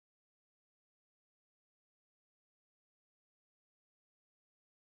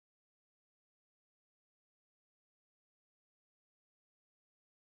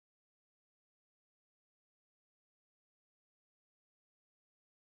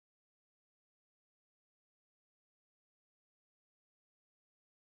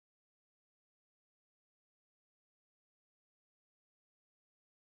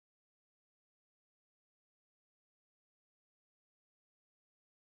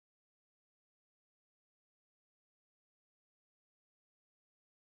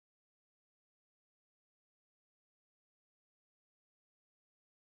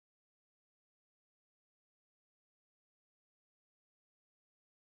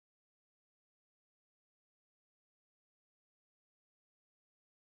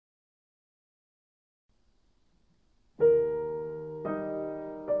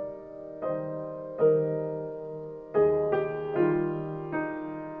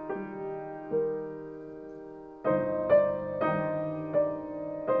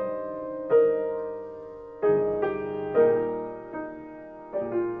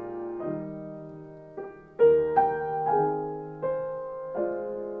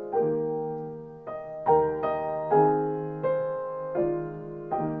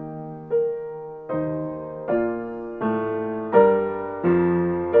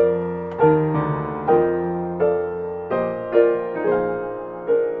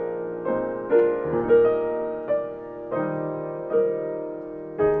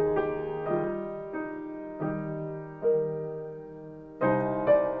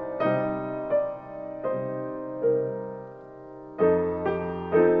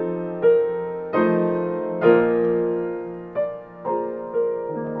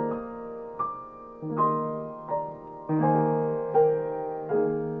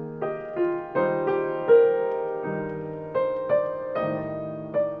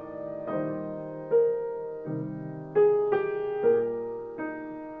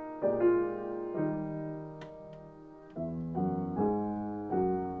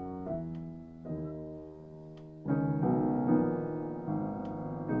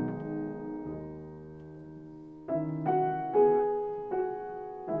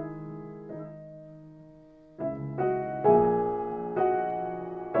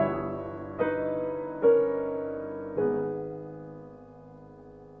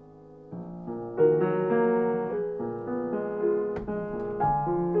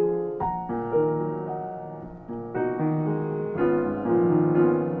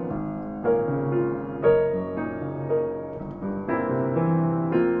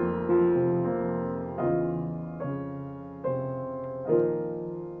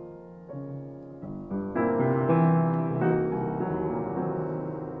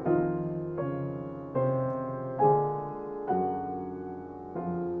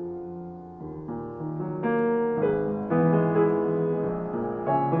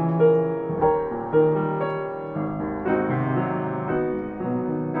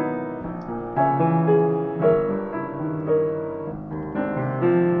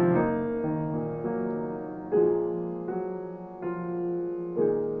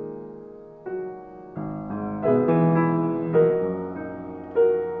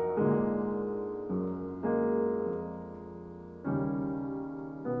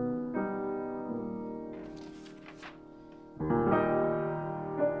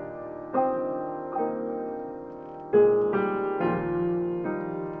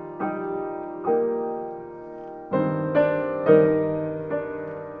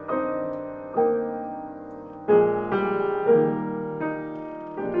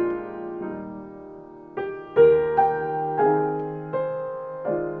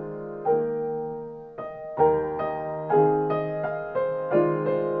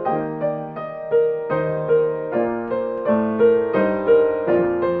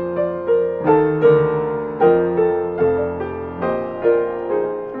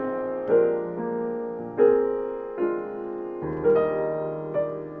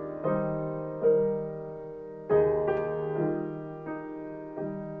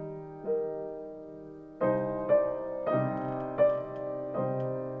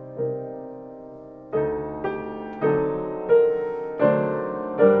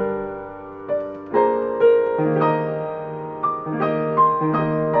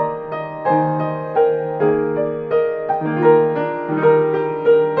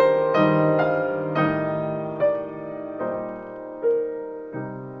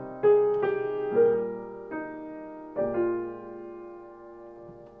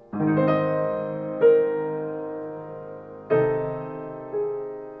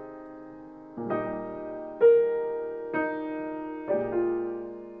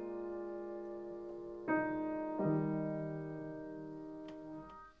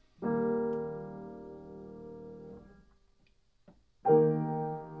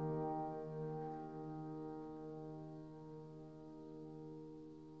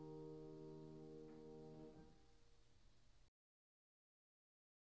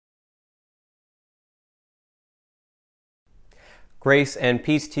Grace and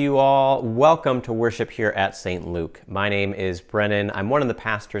peace to you all. Welcome to worship here at St. Luke. My name is Brennan. I'm one of the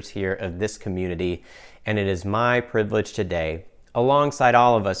pastors here of this community, and it is my privilege today, alongside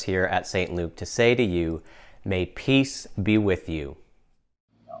all of us here at St. Luke, to say to you, may peace be with you.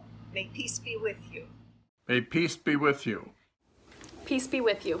 May peace be with you. May peace be with you. Peace be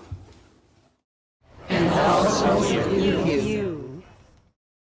with you. And also with you.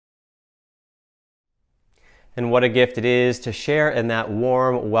 And what a gift it is to share in that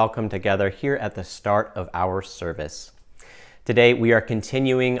warm welcome together here at the start of our service. Today we are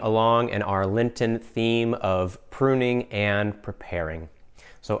continuing along in our Lenten theme of pruning and preparing.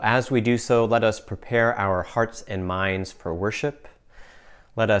 So as we do so, let us prepare our hearts and minds for worship.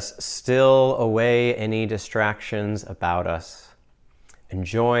 Let us still away any distractions about us and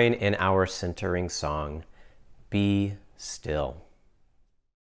join in our centering song, Be Still.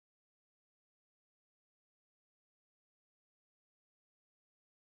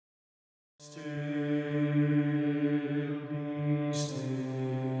 Still be still,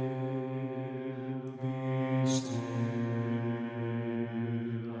 be still,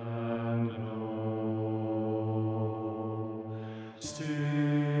 and know. Still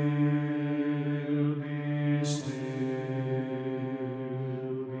be still,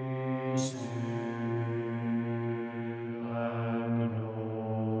 be still, and know.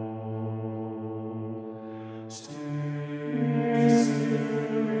 Still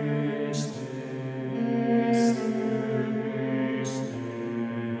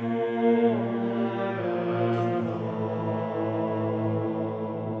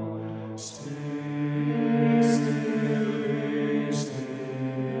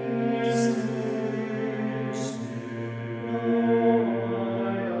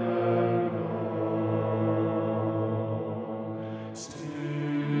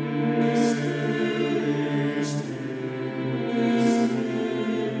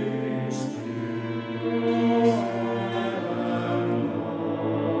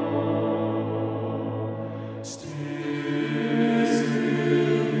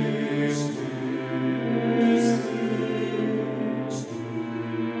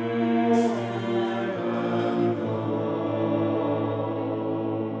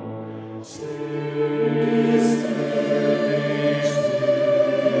Still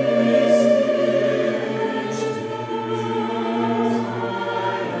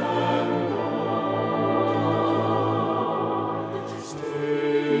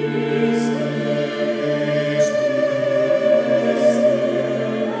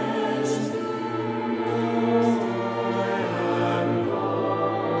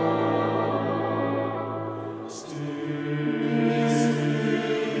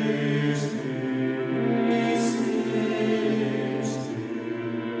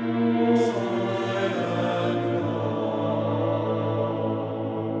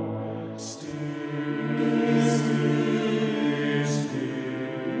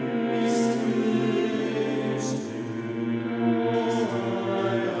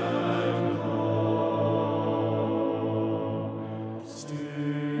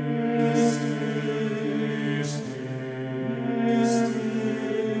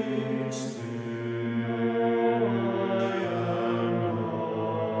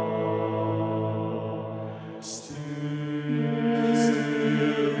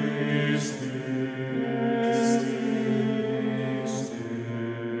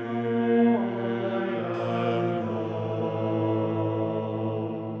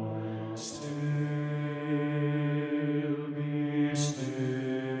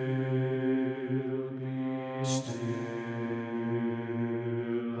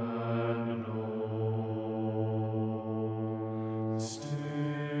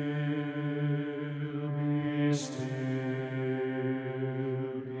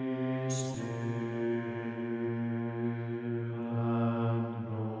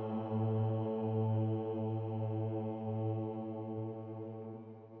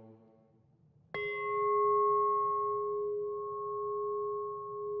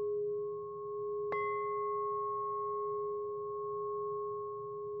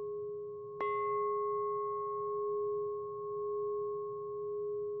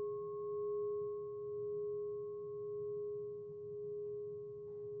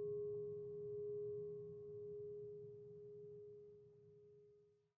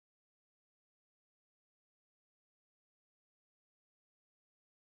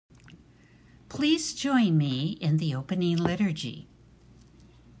Please join me in the opening liturgy.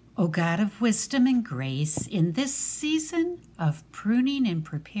 O God of wisdom and grace, in this season of pruning and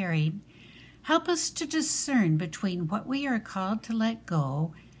preparing, help us to discern between what we are called to let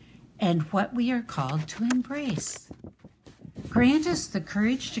go and what we are called to embrace. Grant us the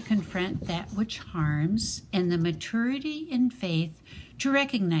courage to confront that which harms and the maturity in faith to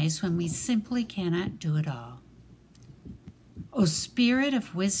recognize when we simply cannot do it all. O Spirit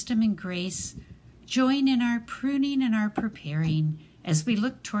of wisdom and grace, join in our pruning and our preparing as we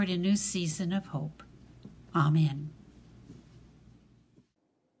look toward a new season of hope. Amen.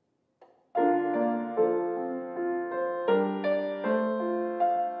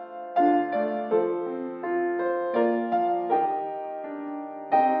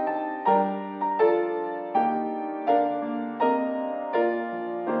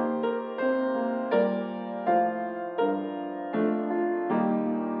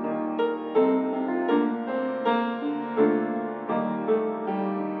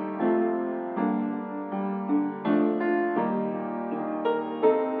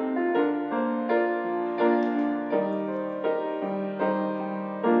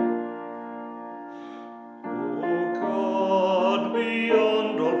 O God,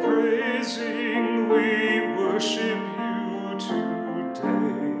 beyond all praising, we worship you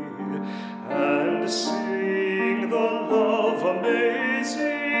today and sing the love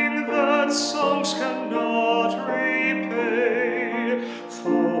amazing that songs cannot repay.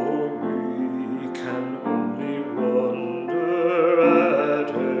 For we can only wonder at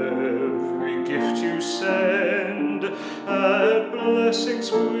every gift you send, at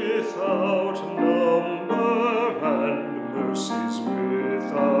blessings without number and mercies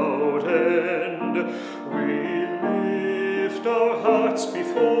without end. We lift our hearts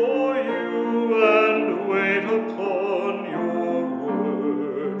before you and wait upon your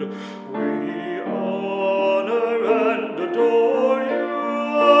word. We honor and adore you,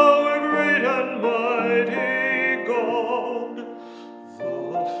 our great and mighty God.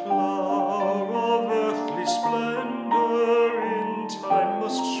 The flower of earthly splendor in time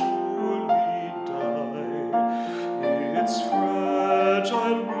must surely die. Its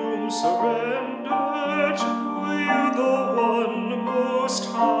fragile bloom surrender to you, the one most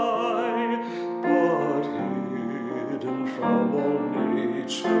high. But hidden from all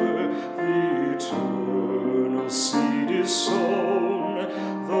nature, the eternal seed is sown,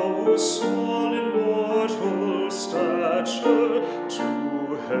 though small in mortal stature, to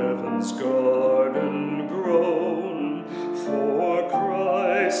heaven's garden grown. For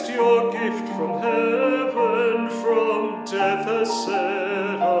Christ, your gift from heaven, from death has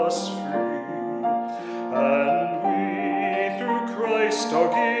set us free, and we through Christ are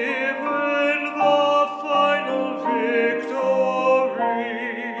given the final victory.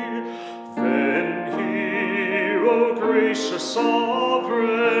 Then hear, O gracious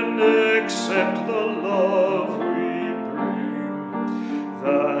Sovereign, accept the love we bring,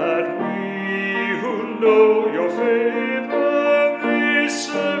 that we who know your favor may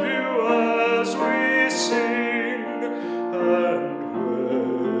serve you as we sing, and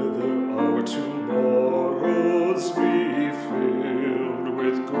whether our tomorrows be filled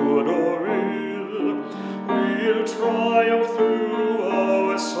with good or ill, we'll triumph through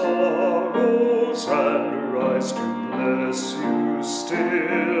our sorrows and rise to bless you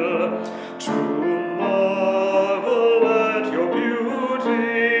still, to marvel at your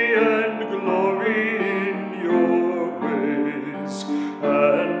beauty and glory in your ways,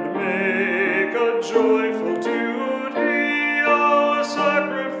 and make a joyful duty our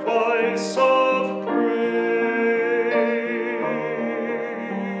sacrifice of praise.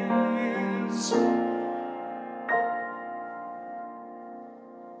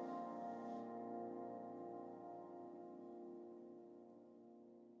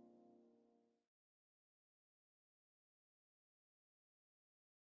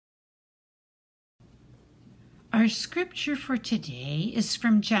 Our scripture for today is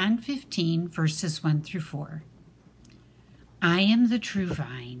from John 15, verses 1 through 4. I am the true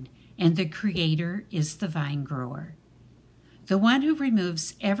vine, and the Creator is the vine grower. The one who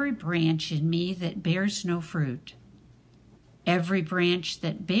removes every branch in me that bears no fruit. Every branch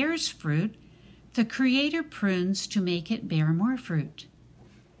that bears fruit, the Creator prunes to make it bear more fruit.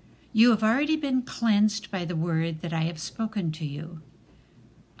 You have already been cleansed by the word that I have spoken to you.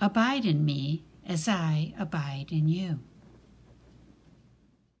 Abide in me as I abide in you.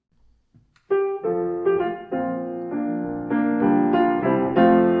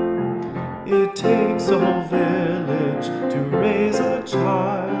 It takes a whole village to raise a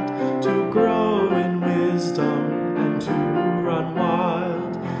child, to grow in wisdom and to run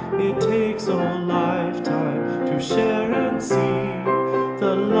wild. It takes a whole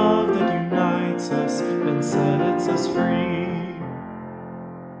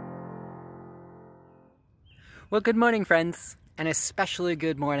Well, good morning, friends, and especially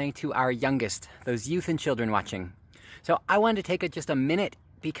good morning to our youngest, those youth and children watching. So I wanted to take just a minute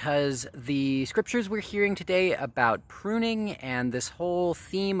because the scriptures we're hearing today about pruning and this whole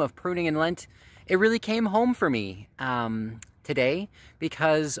theme of pruning in Lent, it really came home for me today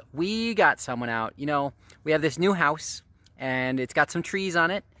because we got someone out. You know, we have this new house and it's got some trees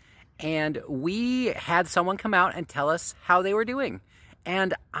on it, and we had someone come out and tell us how they were doing.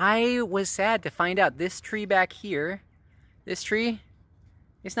 And I was sad to find out this tree back here, this tree,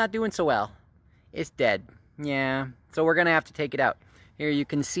 it's not doing so well. It's dead. Yeah, so we're gonna have to take it out. Here you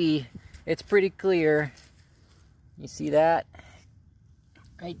can see it's pretty clear. You see that?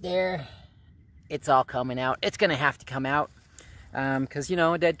 Right there. It's all coming out. It's gonna have to come out. Because, you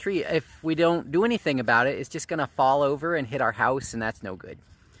know, a dead tree, if we don't do anything about it, it's just gonna fall over and hit our house, and that's no good.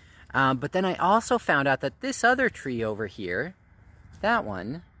 But then I also found out that this other tree over here, that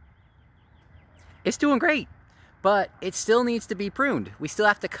one, it's doing great, but it still needs to be pruned. We still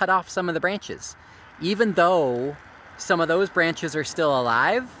have to cut off some of the branches. Even though some of those branches are still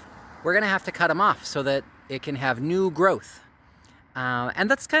alive, we're gonna have to cut them off so that it can have new growth. And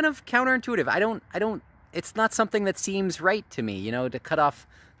that's kind of counterintuitive. It's not something that seems right to me, you know, to cut off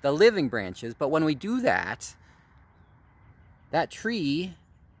the living branches. But when we do that, that tree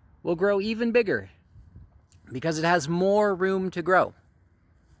will grow even bigger because it has more room to grow.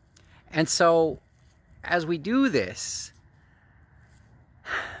 And so as we do this,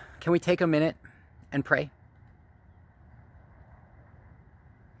 can we take a minute and pray?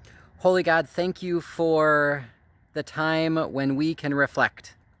 Holy God, thank you for the time when we can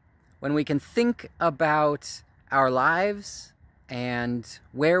reflect, when we can think about our lives and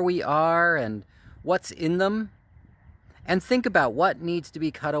where we are and what's in them, and think about what needs to be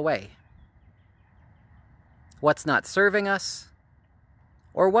cut away, what's not serving us,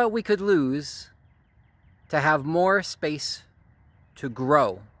 or what we could lose to have more space to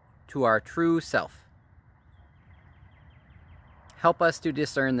grow to our true self. Help us to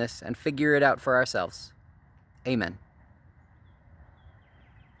discern this and figure it out for ourselves. Amen.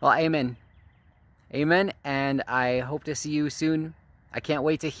 Well, amen. Amen, and I hope to see you soon. I can't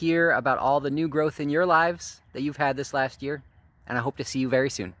wait to hear about all the new growth in your lives that you've had this last year, and I hope to see you very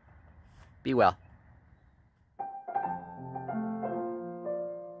soon. Be well.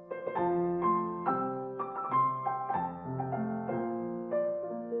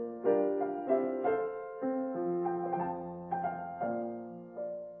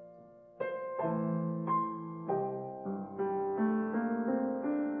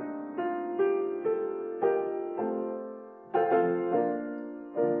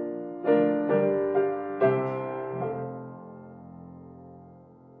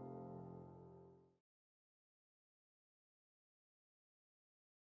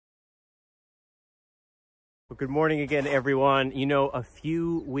 Well, good morning again, everyone. You know, a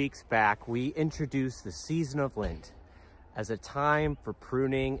few weeks back, we introduced the season of Lent as a time for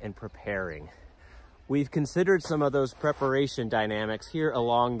pruning and preparing. We've considered some of those preparation dynamics here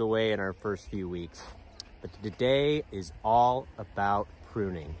along the way in our first few weeks, but today is all about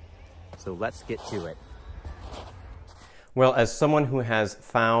pruning. So let's get to it. Well, as someone who has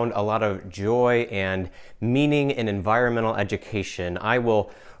found a lot of joy and meaning in environmental education, I will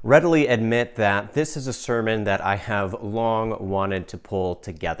readily admit that this is a sermon that I have long wanted to pull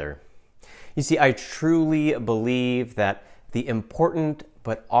together. You see, I truly believe that the important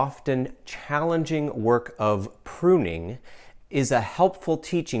but often challenging work of pruning is a helpful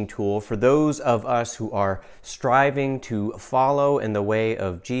teaching tool for those of us who are striving to follow in the way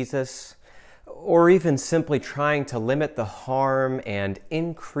of Jesus, or even simply trying to limit the harm and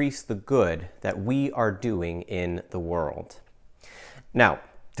increase the good that we are doing in the world. Now,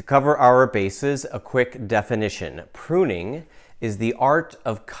 to cover our bases, a quick definition. Pruning is the art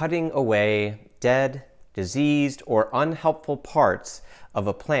of cutting away dead, diseased, or unhelpful parts of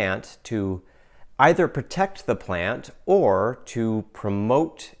a plant to either protect the plant or to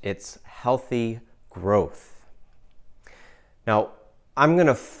promote its healthy growth. Now, I'm going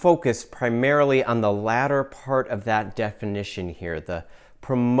to focus primarily on the latter part of that definition here, the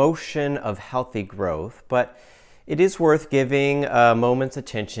promotion of healthy growth, but it is worth giving a moment's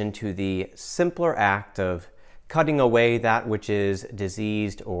attention to the simpler act of cutting away that which is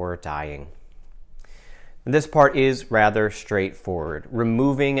diseased or dying. And this part is rather straightforward.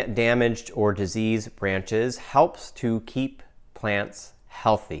 Removing damaged or diseased branches helps to keep plants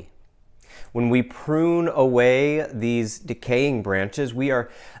healthy. When we prune away these decaying branches, we are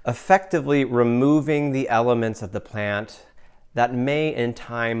effectively removing the elements of the plant that may in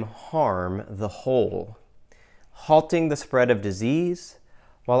time harm the whole, halting the spread of disease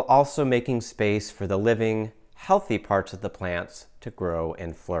while also making space for the living, healthy parts of the plants to grow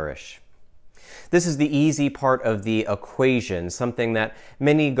and flourish. This is the easy part of the equation, something that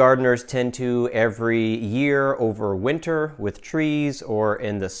many gardeners tend to every year over winter with trees or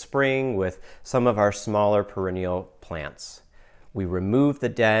in the spring with some of our smaller perennial plants. We remove the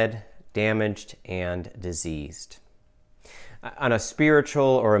dead, damaged, and diseased. On a spiritual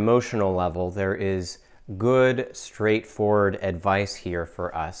or emotional level, there is good, straightforward advice here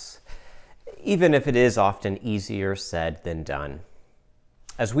for us, even if it is often easier said than done.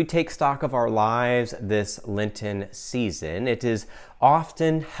 As we take stock of our lives this Lenten season, it is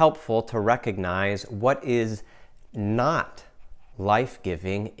often helpful to recognize what is not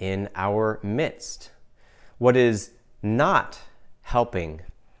life-giving in our midst, what is not helping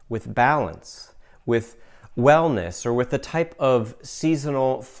with balance, with wellness, or with the type of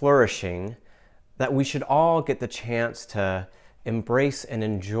seasonal flourishing that we should all get the chance to embrace and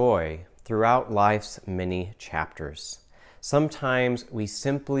enjoy throughout life's many chapters. Sometimes we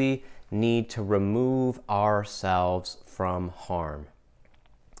simply need to remove ourselves from harm.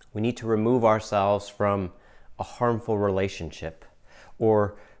 We need to remove ourselves from a harmful relationship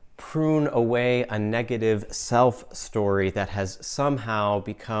or prune away a negative self-story that has somehow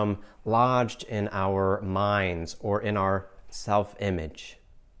become lodged in our minds or in our self-image.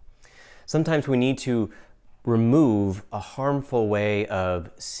 Sometimes we need to remove a harmful way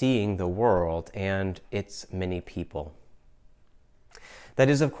of seeing the world and its many people. That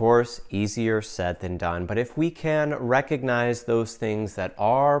is, of course, easier said than done, but if we can recognize those things that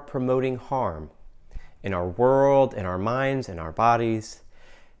are promoting harm in our world, in our minds, in our bodies,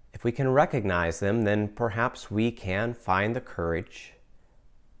 if we can recognize them, then perhaps we can find the courage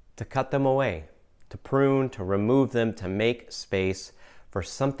to cut them away, to prune, to remove them, to make space for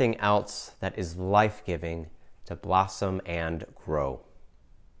something else that is life-giving to blossom and grow.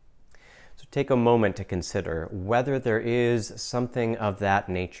 So take a moment to consider whether there is something of that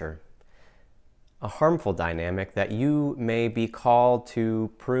nature, a harmful dynamic that you may be called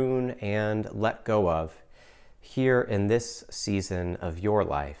to prune and let go of here in this season of your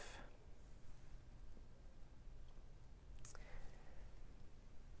life.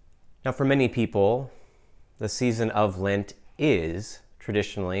 Now, for many people, the season of Lent is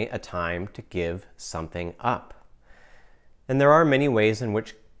traditionally a time to give something up. And there are many ways in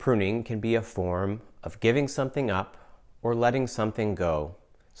which pruning can be a form of giving something up or letting something go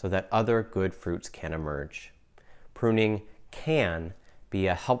so that other good fruits can emerge. Pruning can be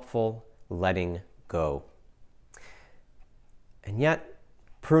a helpful letting go. And yet,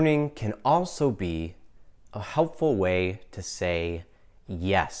 pruning can also be a helpful way to say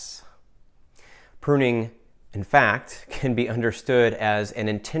yes. Pruning, in fact, can be understood as an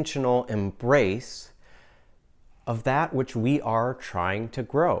intentional embrace of that which we are trying to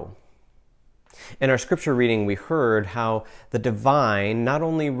grow. In our scripture reading, we heard how the divine not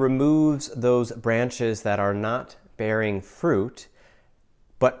only removes those branches that are not bearing fruit,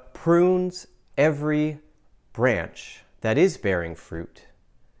 but prunes every branch that is bearing fruit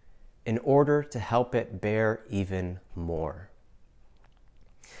in order to help it bear even more.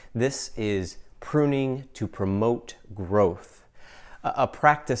 This is pruning to promote growth, a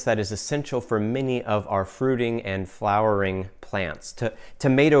practice that is essential for many of our fruiting and flowering plants.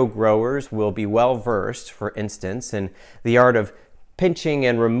 Tomato growers will be well versed, for instance, in the art of pinching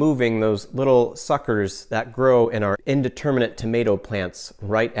and removing those little suckers that grow in our indeterminate tomato plants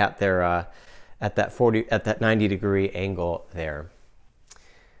right at their at that 90-degree angle there.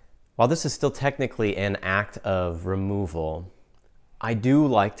 While this is still technically an act of removal, I do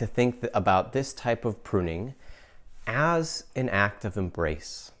like to think about this type of pruning as an act of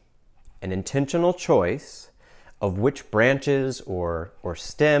embrace, an intentional choice of which branches or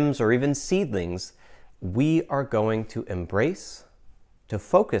stems or even seedlings we are going to embrace, to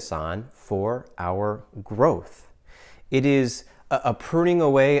focus on for our growth. It is a pruning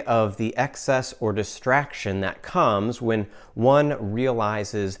away of the excess or distraction that comes when one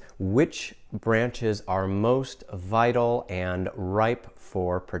realizes which branches are most vital and ripe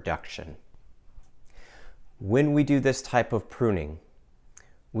for production. When we do this type of pruning,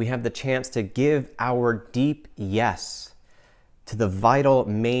 we have the chance to give our deep yes to the vital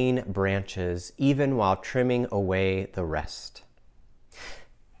main branches, even while trimming away the rest.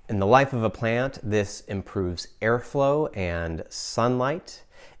 In the life of a plant, this improves airflow and sunlight.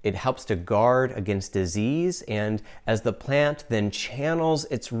 It helps to guard against disease, and as the plant then channels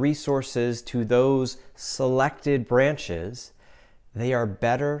its resources to those selected branches, they are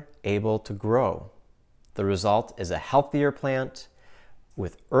better able to grow. The result is a healthier plant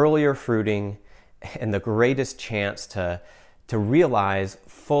with earlier fruiting and the greatest chance to realize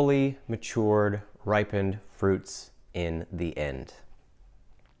fully matured, ripened fruits in the end.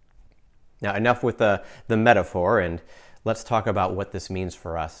 Now, enough with the metaphor, and let's talk about what this means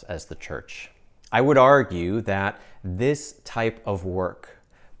for us as the church. I would argue that this type of work,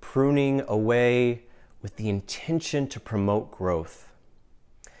 pruning away with the intention to promote growth,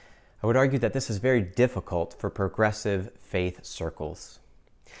 I would argue that this is very difficult for progressive faith circles.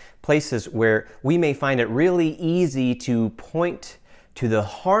 Places where we may find it really easy to point to the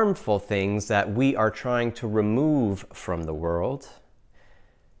harmful things that we are trying to remove from the world,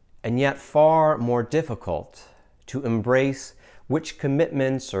 and yet far more difficult to embrace which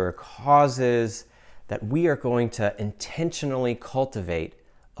commitments or causes that we are going to intentionally cultivate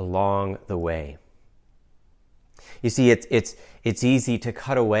along the way. You see, it's easy to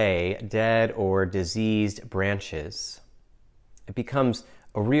cut away dead or diseased branches. It becomes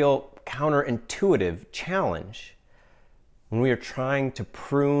a real counterintuitive challenge when we are trying to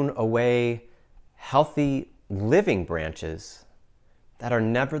prune away healthy living branches that are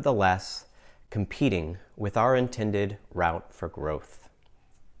nevertheless competing with our intended route for growth.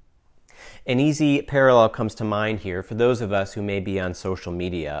 An easy parallel comes to mind here for those of us who may be on social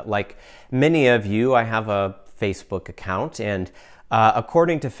media. Like many of you, I have a Facebook account, and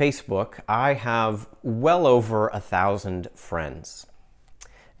according to Facebook, I have well over 1,000 friends.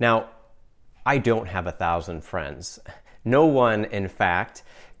 Now, I don't have 1,000 friends. No one, in fact,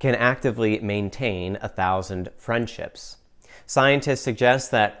 can actively maintain 1,000 friendships. Scientists suggest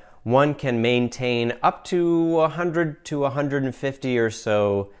that one can maintain up to 100 to 150 or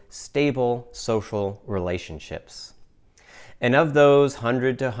so stable social relationships. And of those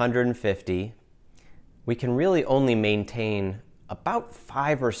 100 to 150, we can really only maintain about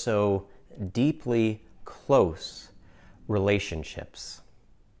 5 or so deeply close relationships.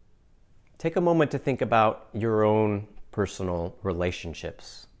 Take a moment to think about your own personal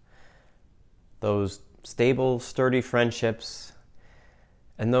relationships. Those stable, sturdy friendships,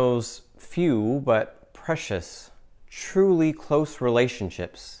 and those few but precious, truly close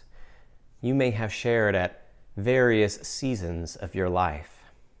relationships you may have shared at various seasons of your life.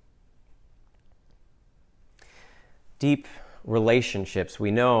 Deep relationships, we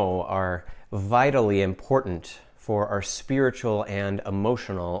know, are vitally important for our spiritual and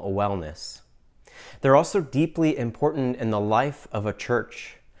emotional wellness. They're also deeply important in the life of a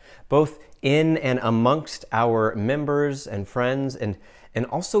church, both in and amongst our members and friends, and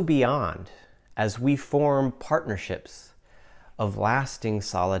also beyond, as we form partnerships of lasting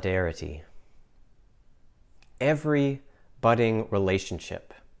solidarity. Every budding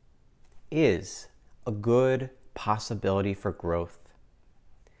relationship is a good possibility for growth,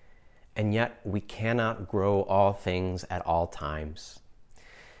 and yet we cannot grow all things at all times.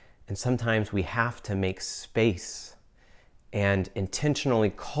 And sometimes we have to make space and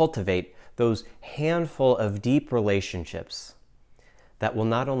intentionally cultivate those handful of deep relationships that will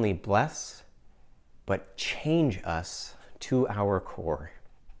not only bless, but change us to our core.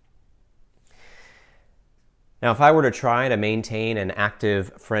 Now, if I were to try to maintain an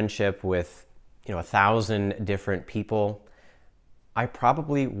active friendship with 1,000 different people, I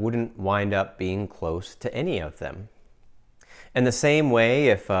probably wouldn't wind up being close to any of them. In the same way,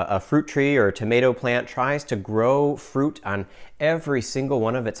 if a fruit tree or a tomato plant tries to grow fruit on every single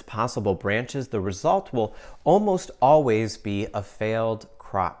one of its possible branches, the result will almost always be a failed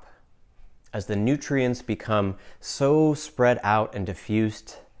crop, as the nutrients become so spread out and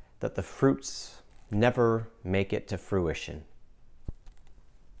diffused that the fruits never make it to fruition.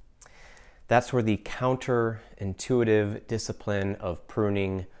 That's where the counterintuitive discipline of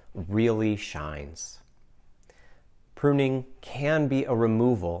pruning really shines. Pruning can be a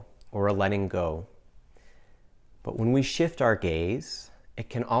removal or a letting go, but when we shift our gaze, it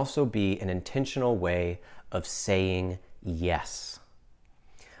can also be an intentional way of saying yes,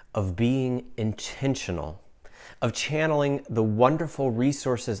 of being intentional, of channeling the wonderful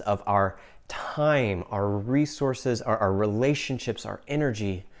resources of our time, our resources, our relationships, our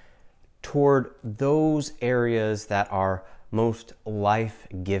energy toward those areas that are most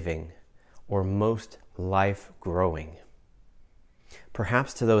life-giving or most life-growing.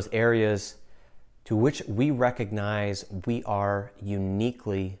 Perhaps to those areas to which we recognize we are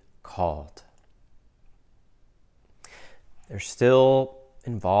uniquely called. There still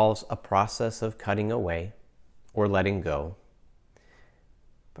involves a process of cutting away or letting go,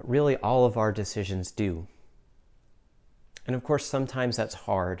 but really all of our decisions do. And of course, sometimes that's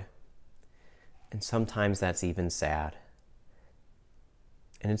hard, and sometimes that's even sad.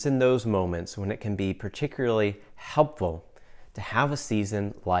 And it's in those moments when it can be particularly helpful to have a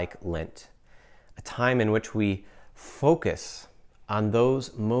season like Lent, a time in which we focus on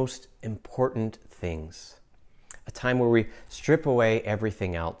those most important things. A time where we strip away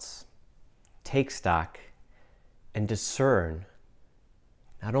everything else, take stock, and discern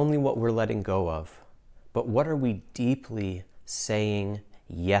not only what we're letting go of, but what are we deeply saying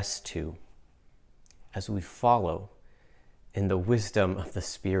yes to as we follow in the wisdom of the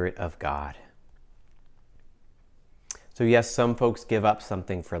Spirit of God. So yes, some folks give up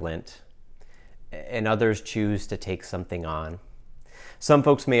something for Lent, and others choose to take something on. Some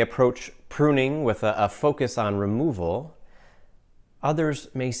folks may approach pruning with a focus on removal. Others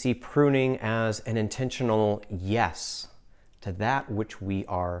may see pruning as an intentional yes to that which we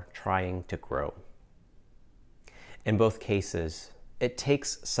are trying to grow. In both cases, it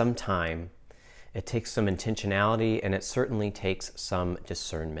takes some time, it takes some intentionality, and it certainly takes some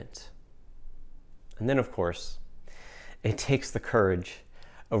discernment. And then, of course, it takes the courage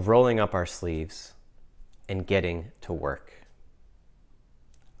of rolling up our sleeves and getting to work.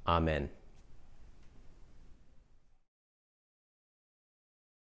 Amen.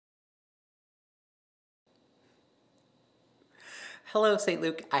 Hello, St.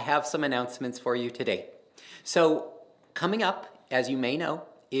 Luke. I have some announcements for you today. So, coming up, as you may know,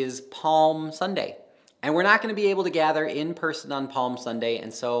 is Palm Sunday. And we're not going to be able to gather in person on Palm Sunday,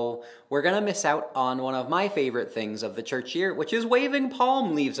 and so we're going to miss out on one of my favorite things of the church year, which is waving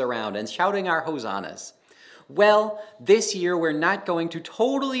palm leaves around and shouting our hosannas. Well, this year we're not going to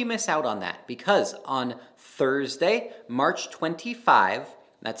totally miss out on that, because on Thursday, March 25,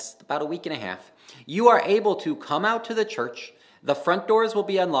 that's about a week and a half, you are able to come out to the church. The front doors will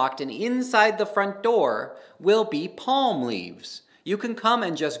be unlocked, and inside the front door will be palm leaves. You can come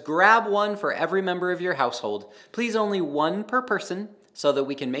and just grab one for every member of your household. Please, only one per person, so that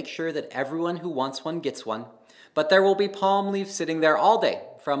we can make sure that everyone who wants one gets one. But there will be palm leaves sitting there all day,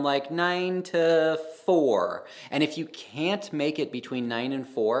 from like 9 to 4. And if you can't make it between 9 and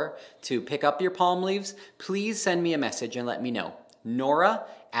 4 to pick up your palm leaves, please send me a message and let me know.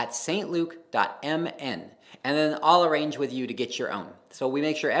 Nora@stluke.mn. And then I'll arrange with you to get your own. So we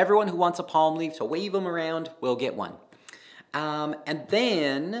make sure everyone who wants a palm leaf to wave them around will get one. And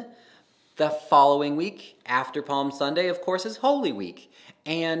then the following week, after Palm Sunday, of course, is Holy Week.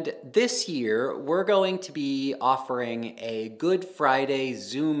 And this year, we're going to be offering a Good Friday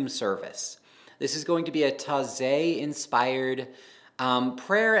Zoom service. This is going to be a Taizé-inspired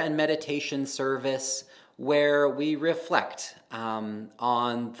prayer and meditation service where we reflect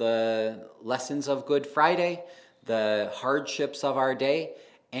on the lessons of Good Friday, the hardships of our day,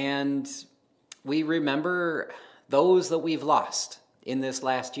 and we remember those that we've lost in this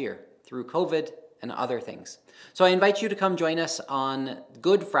last year through COVID and other things. So I invite you to come join us on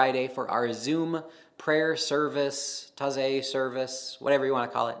Good Friday for our Zoom prayer service, Taizé service, whatever you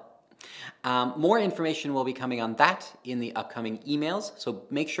want to call it. More information will be coming on that in the upcoming emails, so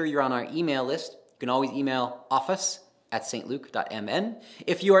make sure you're on our email list. You can always email office@stluke.mn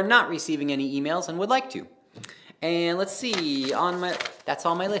if you are not receiving any emails and would like to. And let's see, that's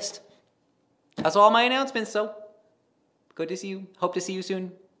all my list. That's all my announcements, so good to see you. Hope to see you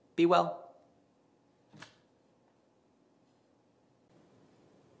soon. Be well.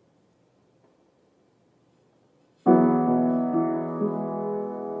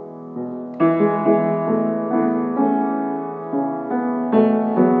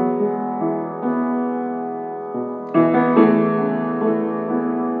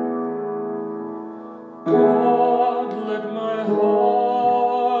 God, let my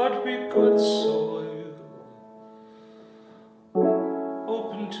heart be good soil,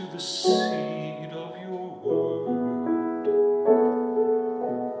 open to the seed of your word.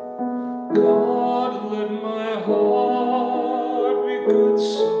 God, let my heart be good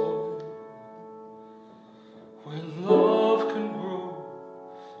soil, where love can grow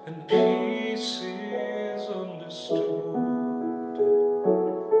and peace is understood.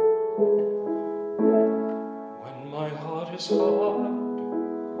 My heart is hard,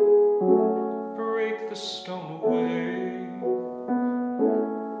 break the stone away.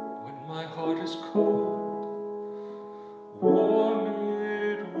 When my heart is cold, warm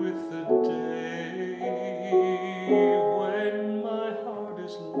it with the day. When my heart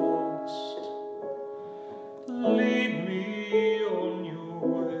is lost, lead me on your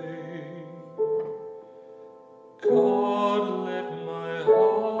way. God, let my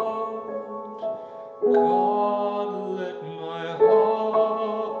heart, God, let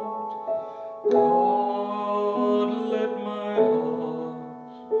my heart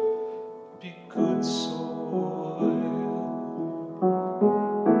be good.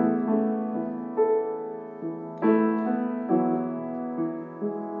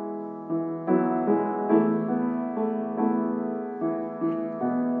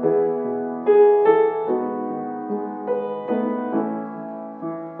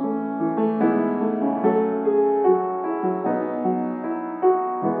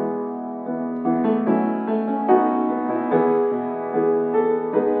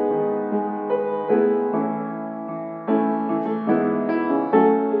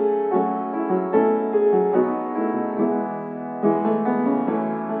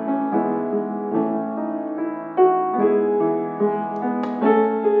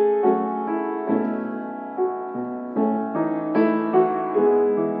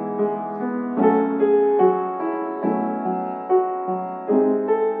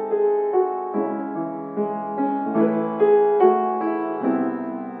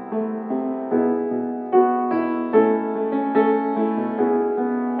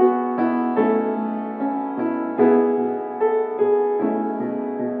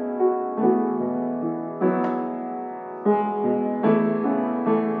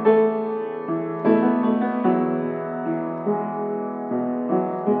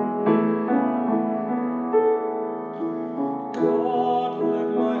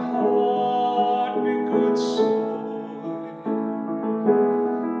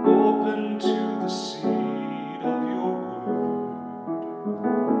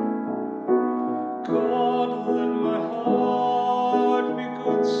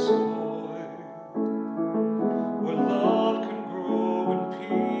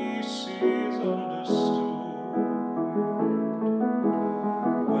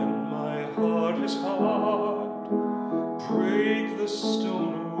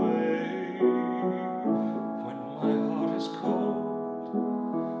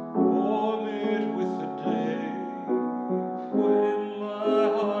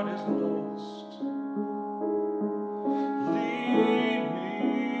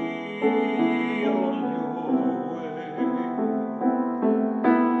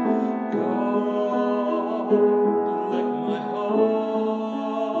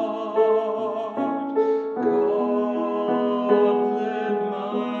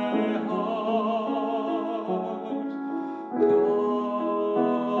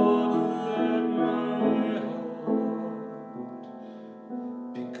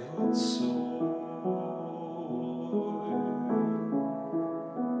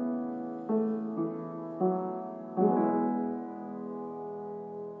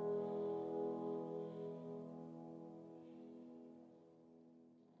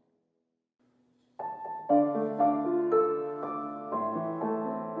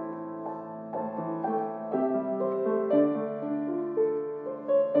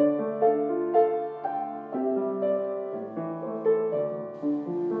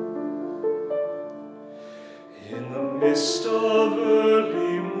 mist of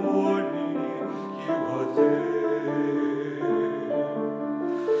early morning, you are there.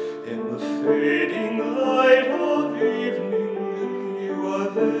 In the fading light of evening, you are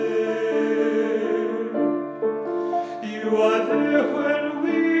there. You are there when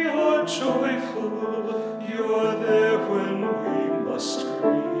we are joyful, you are there when we must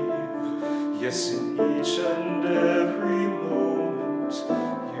grieve. Yes, in each and every moment,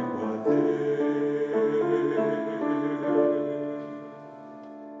 you are there.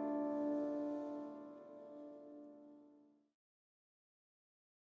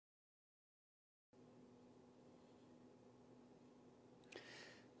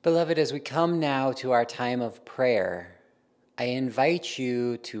 Beloved, as we come now to our time of prayer, I invite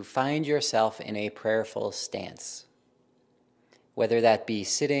you to find yourself in a prayerful stance, whether that be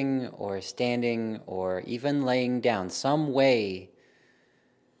sitting or standing or even laying down, some way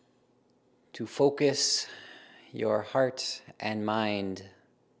to focus your heart and mind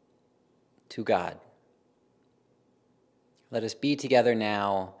to God. Let us be together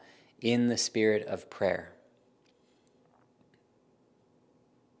now in the spirit of prayer.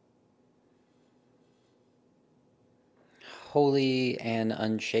 Holy and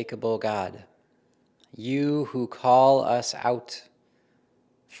unshakable God, you who call us out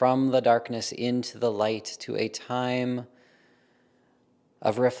from the darkness into the light to a time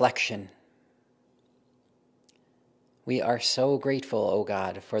of reflection, we are so grateful, O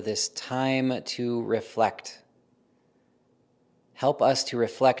God, for this time to reflect. Help us to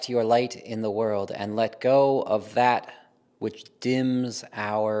reflect your light in the world and let go of that which dims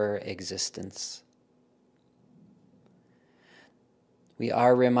our existence. We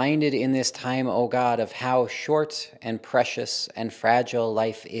are reminded in this time, O God, of how short and precious and fragile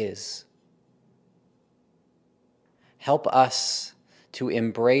life is. Help us to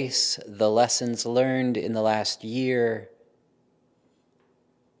embrace the lessons learned in the last year,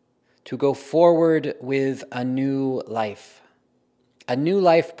 to go forward with a new life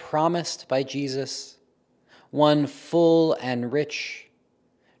promised by Jesus, one full and rich,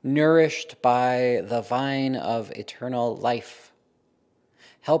 nourished by the vine of eternal life.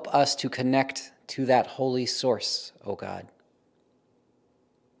 Help us to connect to that holy source, O God,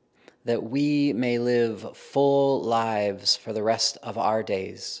 that we may live full lives for the rest of our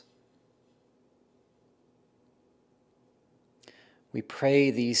days. We pray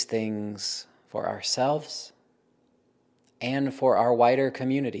these things for ourselves and for our wider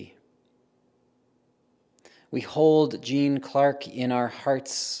community. We hold Jean Clark in our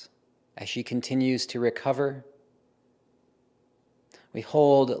hearts as she continues to recover. We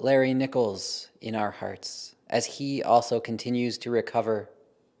hold Larry Nichols in our hearts as he also continues to recover.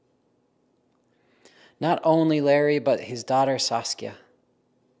 Not only Larry, but his daughter Saskia,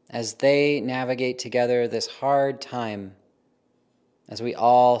 as they navigate together this hard time, as we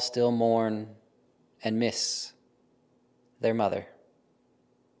all still mourn and miss their mother.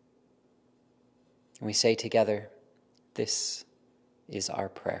 And we say together, this is our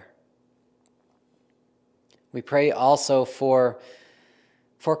prayer. We pray also for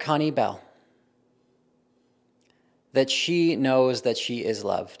Connie Bell, that she knows that she is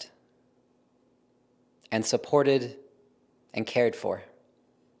loved and supported and cared for.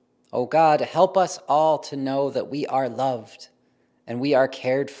 Oh God, help us all to know that we are loved and we are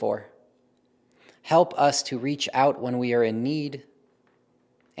cared for. Help us to reach out when we are in need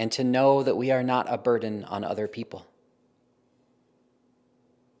and to know that we are not a burden on other people.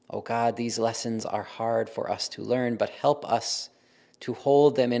 Oh God, these lessons are hard for us to learn, but help us to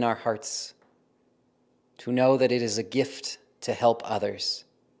hold them in our hearts, to know that it is a gift to help others.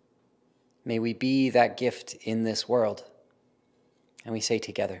 May we be that gift in this world. And we say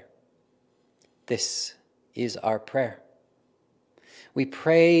together, this is our prayer. We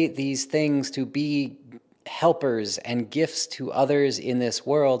pray these things to be helpers and gifts to others in this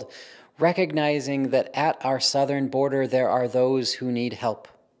world, recognizing that at our southern border there are those who need help.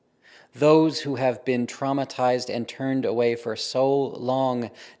 Those who have been traumatized and turned away for so long,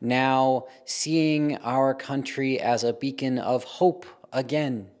 now seeing our country as a beacon of hope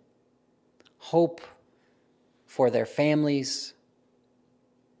again. Hope for their families.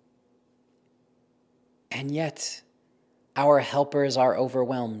 And yet, our helpers are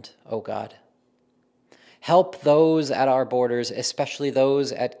overwhelmed, O God. Help those at our borders, especially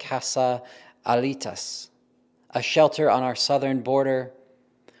those at Casa Alitas, a shelter on our southern border,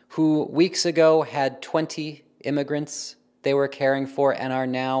 who weeks ago had 20 immigrants they were caring for and are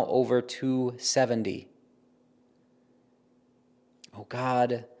now over 270. Oh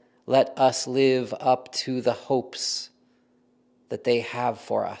God, let us live up to the hopes that they have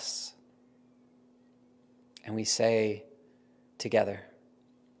for us. And we say together,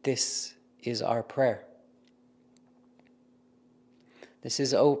 this is our prayer. This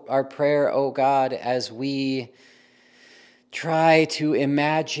is our prayer, O God, as we try to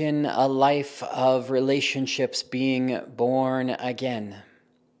imagine a life of relationships being born again.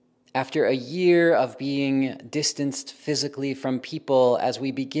 After a year of being distanced physically from people, as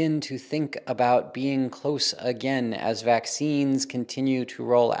we begin to think about being close again as vaccines continue to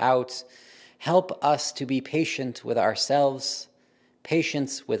roll out, help us to be patient with ourselves,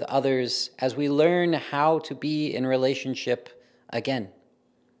 patience with others, as we learn how to be in relationship again.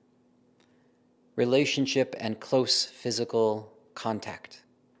 Relationship and close physical contact.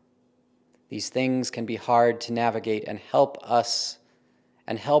 These things can be hard to navigate, and help us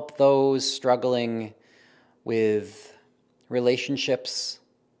and help those struggling with relationships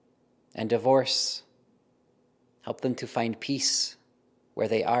and divorce. Help them to find peace where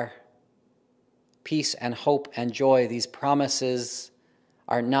they are. Peace and hope and joy, these promises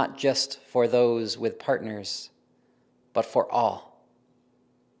are not just for those with partners, but for all.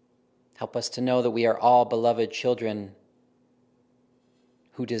 Help us to know that we are all beloved children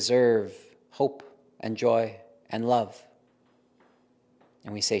who deserve hope and joy and love.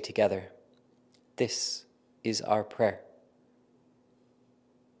 And we say together, this is our prayer.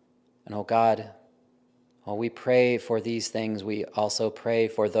 And oh God, while we pray for these things, we also pray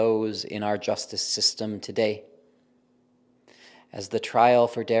for those in our justice system today. As the trial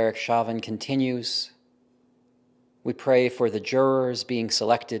for Derek Chauvin continues, we pray for the jurors being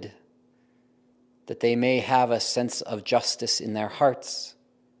selected, that they may have a sense of justice in their hearts.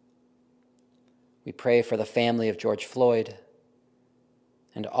 We pray for the family of George Floyd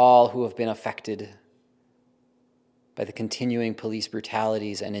and all who have been affected by the continuing police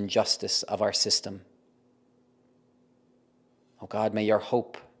brutalities and injustice of our system. Oh God, may your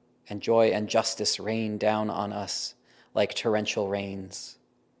hope and joy and justice rain down on us like torrential rains,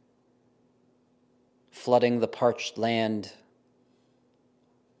 flooding the parched land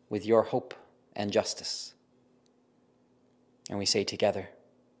with your hope and justice. And we say together,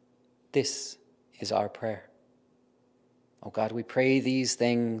 this is our prayer. Oh God, we pray these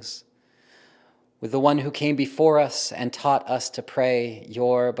things with the one who came before us and taught us to pray,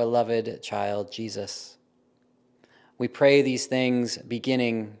 your beloved child, Jesus. We pray these things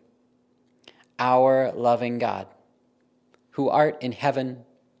beginning, our loving God, who art in heaven,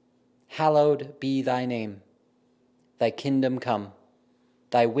 hallowed be thy name. Thy kingdom come,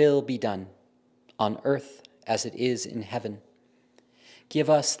 thy will be done, on earth as it is in heaven. Give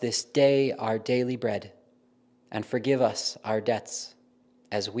us this day our daily bread, and forgive us our debts,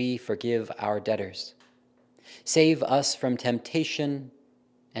 as we forgive our debtors. Save us from temptation,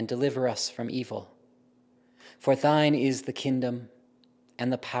 and deliver us from evil. For thine is the kingdom,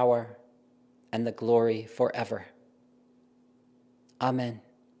 and the power, and the glory forever. Amen.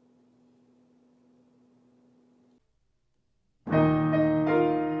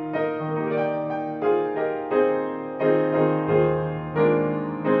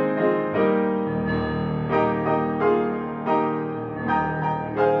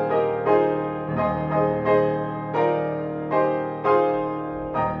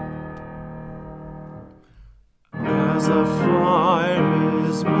 As a fire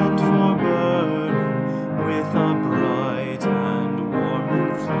is meant for burning with a bright and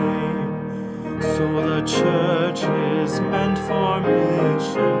warming flame, so the church is meant for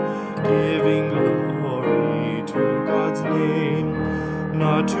mission, giving glory to God's name.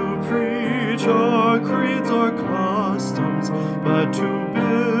 Not to preach our creeds or customs, but to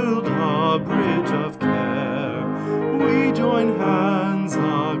build a bridge of care. We join hands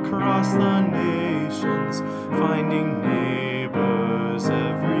across the nations, finding neighbors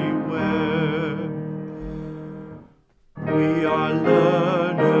everywhere. We are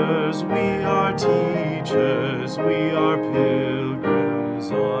learners, we are teachers, we are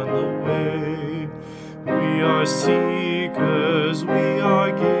pilgrims on the way. We are seekers, we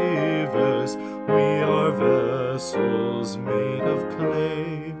are givers, we are vessels made of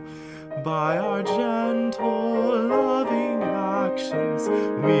clay. By our gentle, loving actions,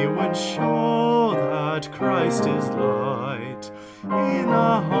 we would show that Christ is light. In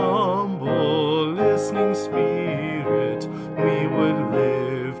a humble, listening spirit, we would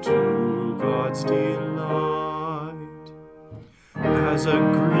live to God's delight. As a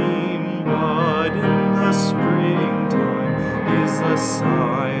green bud in the springtime is a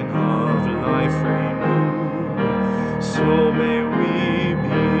sign of life renewed, so may we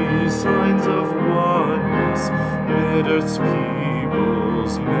be signs of oneness mid earth's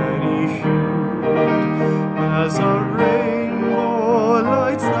peoples many-hued. As a rainbow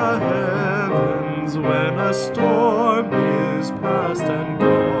lights the heavens when a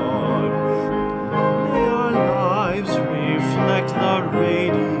the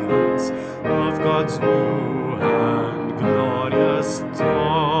radiance of God's new and glorious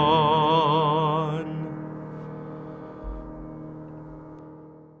dawn.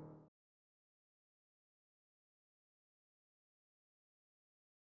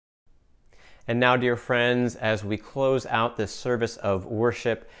 And now, dear friends, as we close out this service of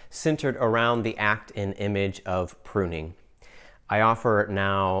worship centered around the act and image of pruning, I offer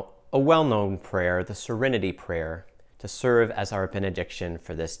now a well-known prayer, the Serenity Prayer, to serve as our benediction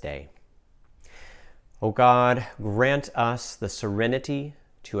for this day. O God, grant us the serenity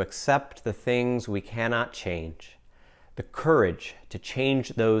to accept the things we cannot change, the courage to change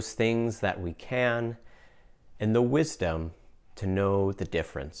those things that we can, and the wisdom to know the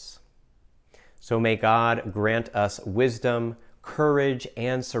difference. So may God grant us wisdom, courage,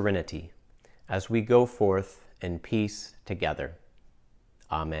 and serenity as we go forth in peace together.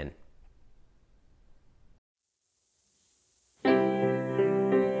 Amen.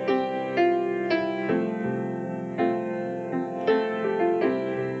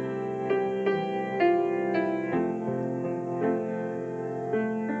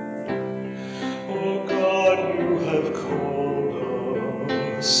 O God, you have called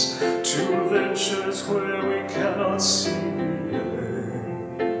us to ventures where we cannot see,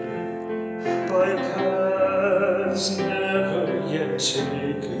 by paths never yet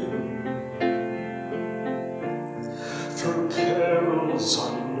taken, through perils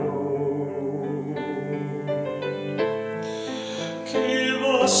unknown. Give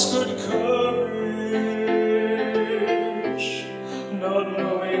us good courage, not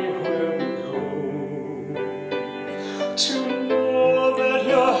knowing where we go, to know that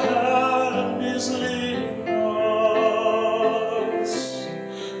your hand is leading us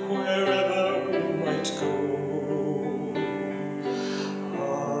wherever we might go.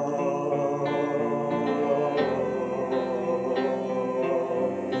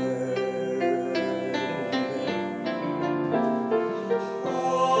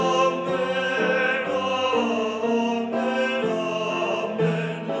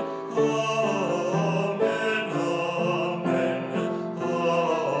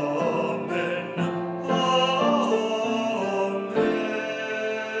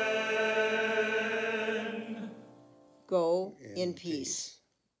 Go in peace.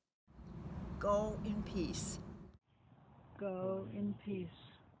 Go in peace. Go in peace.